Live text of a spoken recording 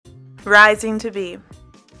Rising to be.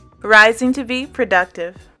 Rising to be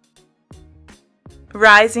productive.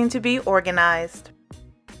 Rising to be organized.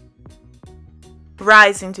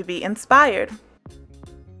 Rising to be inspired.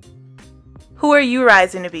 Who are you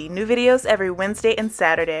rising to be? New videos every Wednesday and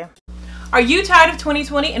Saturday. Are you tired of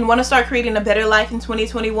 2020 and want to start creating a better life in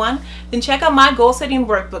 2021? Then check out my goal setting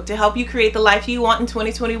workbook to help you create the life you want in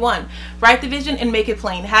 2021. Write the vision and make it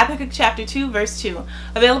plain. Habakkuk chapter 2 verse 2.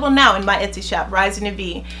 Available now in my Etsy shop, Rising to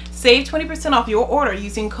Be. Save 20% off your order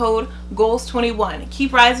using code GOALS21.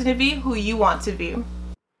 Keep rising to be who you want to be.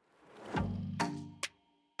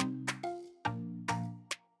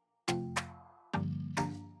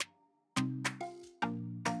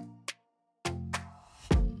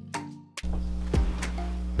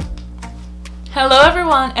 Hello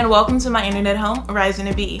everyone, and welcome to my internet home, Rising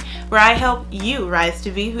to Be, where I help you rise to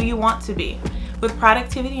be who you want to be, with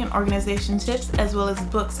productivity and organization tips as well as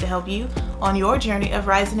books to help you on your journey of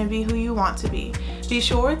rising to be who you want to be. Be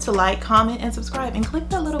sure to like, comment, and subscribe, and click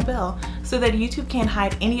that little bell so that YouTube can't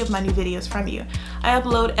hide any of my new videos from you. I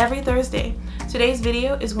upload every Thursday. Today's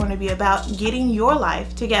video is going to be about getting your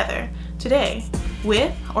life together today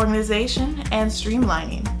with organization and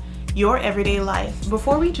streamlining your everyday life.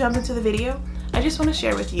 Before we jump into the video, I just want to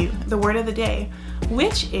share with you the word of the day,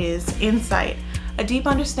 which is insight, a deep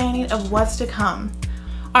understanding of what's to come.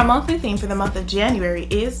 Our monthly theme for the month of January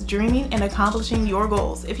is dreaming and accomplishing your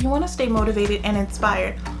goals. If you want to stay motivated and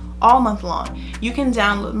inspired all month long, you can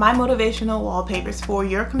download my motivational wallpapers for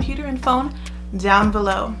your computer and phone down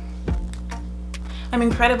below. I'm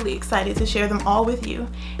incredibly excited to share them all with you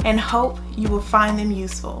and hope you will find them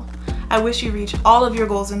useful. I wish you reach all of your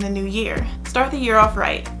goals in the new year. Start the year off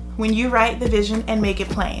right when you write the vision and make it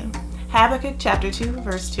plain. Habakkuk chapter 2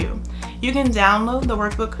 verse 2. You can download the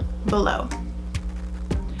workbook below.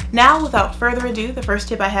 Now, without further ado, the first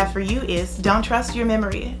tip I have for you is don't trust your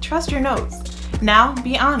memory, trust your notes. Now,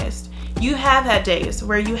 be honest. You have had days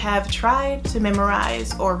where you have tried to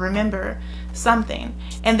memorize or remember something,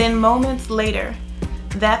 and then moments later,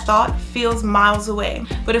 that thought feels miles away.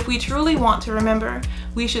 But if we truly want to remember,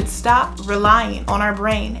 we should stop relying on our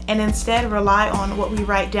brain and instead rely on what we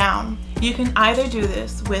write down. You can either do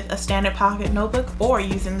this with a standard pocket notebook or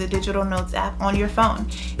using the digital notes app on your phone.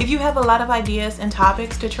 If you have a lot of ideas and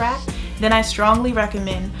topics to track, then I strongly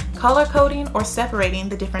recommend color coding or separating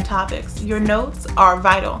the different topics. Your notes are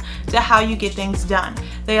vital to how you get things done.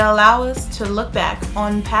 They allow us to look back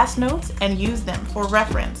on past notes and use them for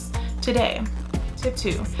reference today. Tip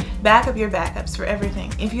 2. Back up your backups for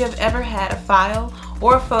everything. If you have ever had a file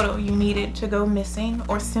or a photo you needed to go missing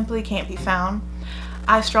or simply can't be found,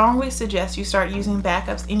 I strongly suggest you start using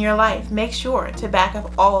backups in your life. Make sure to back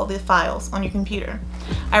up all the files on your computer.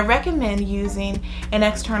 I recommend using an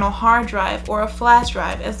external hard drive or a flash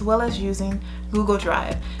drive, as well as using Google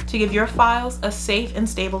Drive to give your files a safe and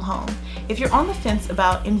stable home. If you're on the fence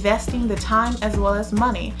about investing the time as well as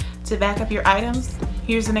money to back up your items,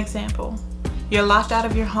 here's an example. You're locked out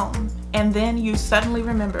of your home, and then you suddenly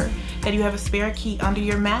remember that you have a spare key under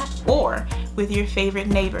your mat or with your favorite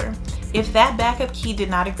neighbor. If that backup key did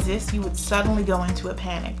not exist, you would suddenly go into a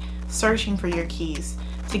panic, searching for your keys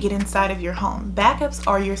to get inside of your home. Backups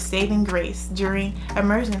are your saving grace during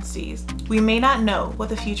emergencies. We may not know what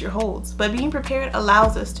the future holds, but being prepared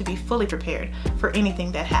allows us to be fully prepared for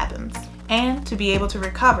anything that happens and to be able to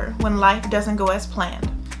recover when life doesn't go as planned.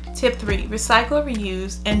 Tip 3. Recycle,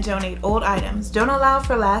 reuse, and donate old items. Don't allow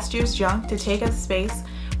for last year's junk to take up space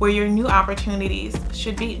where your new opportunities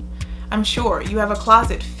should be. I'm sure you have a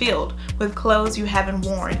closet filled with clothes you haven't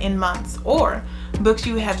worn in months or books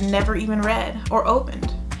you have never even read or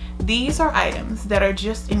opened. These are items that are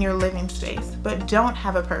just in your living space but don't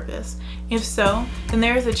have a purpose. If so, then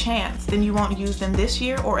there is a chance then you won't use them this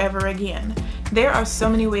year or ever again. There are so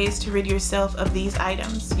many ways to rid yourself of these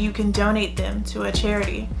items. You can donate them to a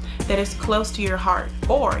charity that is close to your heart,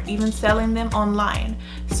 or even selling them online.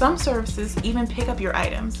 Some services even pick up your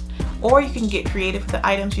items. Or you can get creative with the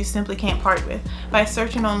items you simply can't part with by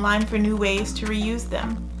searching online for new ways to reuse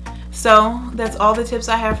them. So that's all the tips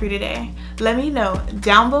I have for you today. Let me know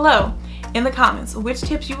down below in the comments which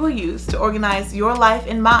tips you will use to organize your life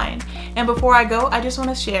and mind. And before I go, I just want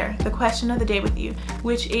to share the question of the day with you,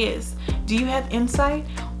 which is, do you have insight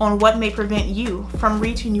on what may prevent you from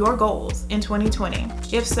reaching your goals in 2020?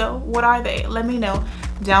 If so, what are they? Let me know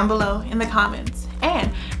down below in the comments.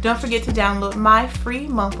 And don't forget to download my free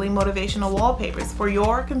monthly motivational wallpapers for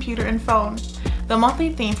your computer and phone. The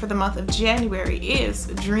monthly theme for the month of January is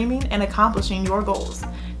dreaming and accomplishing your goals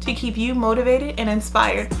to keep you motivated and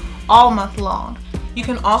inspired all month long. You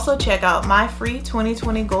can also check out my free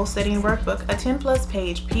 2020 Goal Setting Workbook, a 10+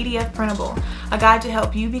 page PDF printable, a guide to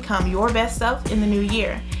help you become your best self in the new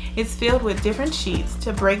year. It's filled with different sheets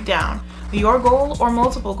to break down your goal or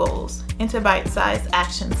multiple goals into bite-sized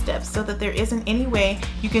action steps so that there isn't any way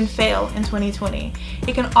you can fail in 2020.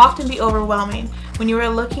 It can often be overwhelming when you are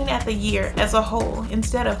looking at the year as a whole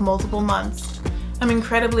instead of multiple months. I'm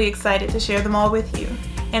incredibly excited to share them all with you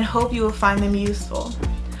and hope you will find them useful.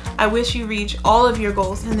 I wish you reach all of your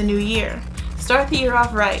goals in the new year. Start the year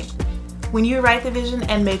off right. When you write the vision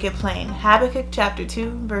and make it plain. Habakkuk chapter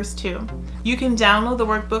 2, verse 2. You can download the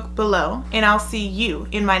workbook below, and I'll see you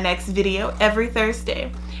in my next video every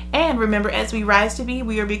Thursday. And remember, as we rise to be,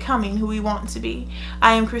 we are becoming who we want to be.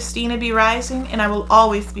 I am Christina B. Rising, and I will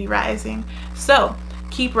always be rising. So,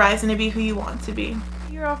 keep rising to be who you want to be.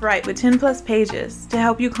 You're off right with 10+ pages to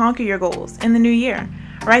help you conquer your goals in the new year.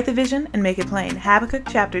 Write the vision and make it plain. Habakkuk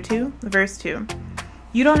chapter 2, verse 2.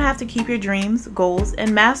 You don't have to keep your dreams, goals,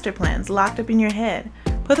 and master plans locked up in your head.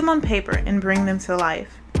 Put them on paper and bring them to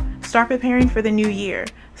life. Start preparing for the new year,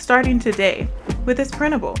 starting today with this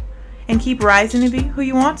printable, and keep rising to be who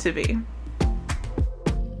you want to be.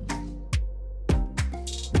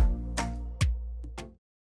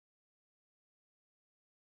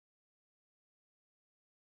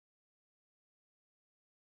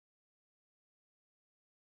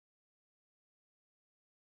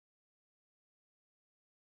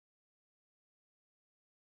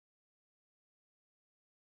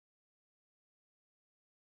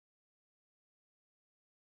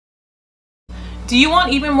 Do you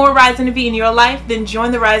want even more Rising to Be in your life? Then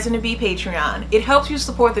join the Rising to Be Patreon. It helps you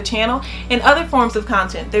support the channel and other forms of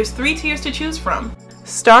content. There's 3 tiers to choose from,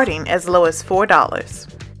 starting as low as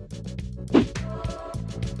 $4.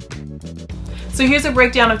 So here's a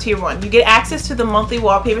breakdown of Tier 1. You get access to the monthly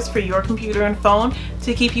wallpapers for your computer and phone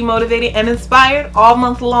to keep you motivated and inspired all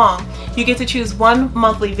month long. You get to choose 1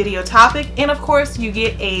 monthly video topic, and of course you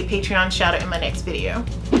get a Patreon shout out in my next video.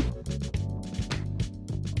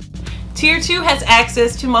 Tier 2 has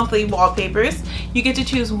access to monthly wallpapers. You get to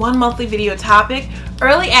choose 1 monthly video topic,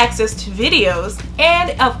 early access to videos,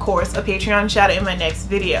 and of course a Patreon shout out in my next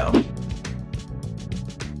video.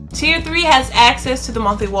 Tier 3 has access to the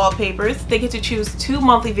monthly wallpapers. They get to choose 2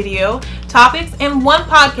 monthly video topics and 1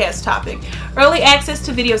 podcast topic. Early access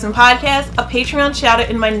to videos and podcasts, a Patreon shout out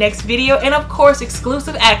in my next video, and of course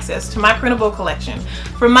exclusive access to my printable collection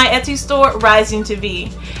from my Etsy store, Rising to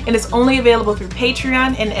Be. And it's only available through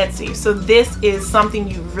Patreon and Etsy, so this is something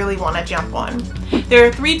you really want to jump on. There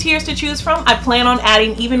are 3 tiers to choose from. I plan on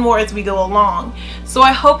adding even more as we go along. So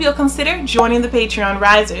I hope you'll consider joining the Patreon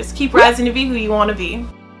Risers. Keep rising to be who you want to be.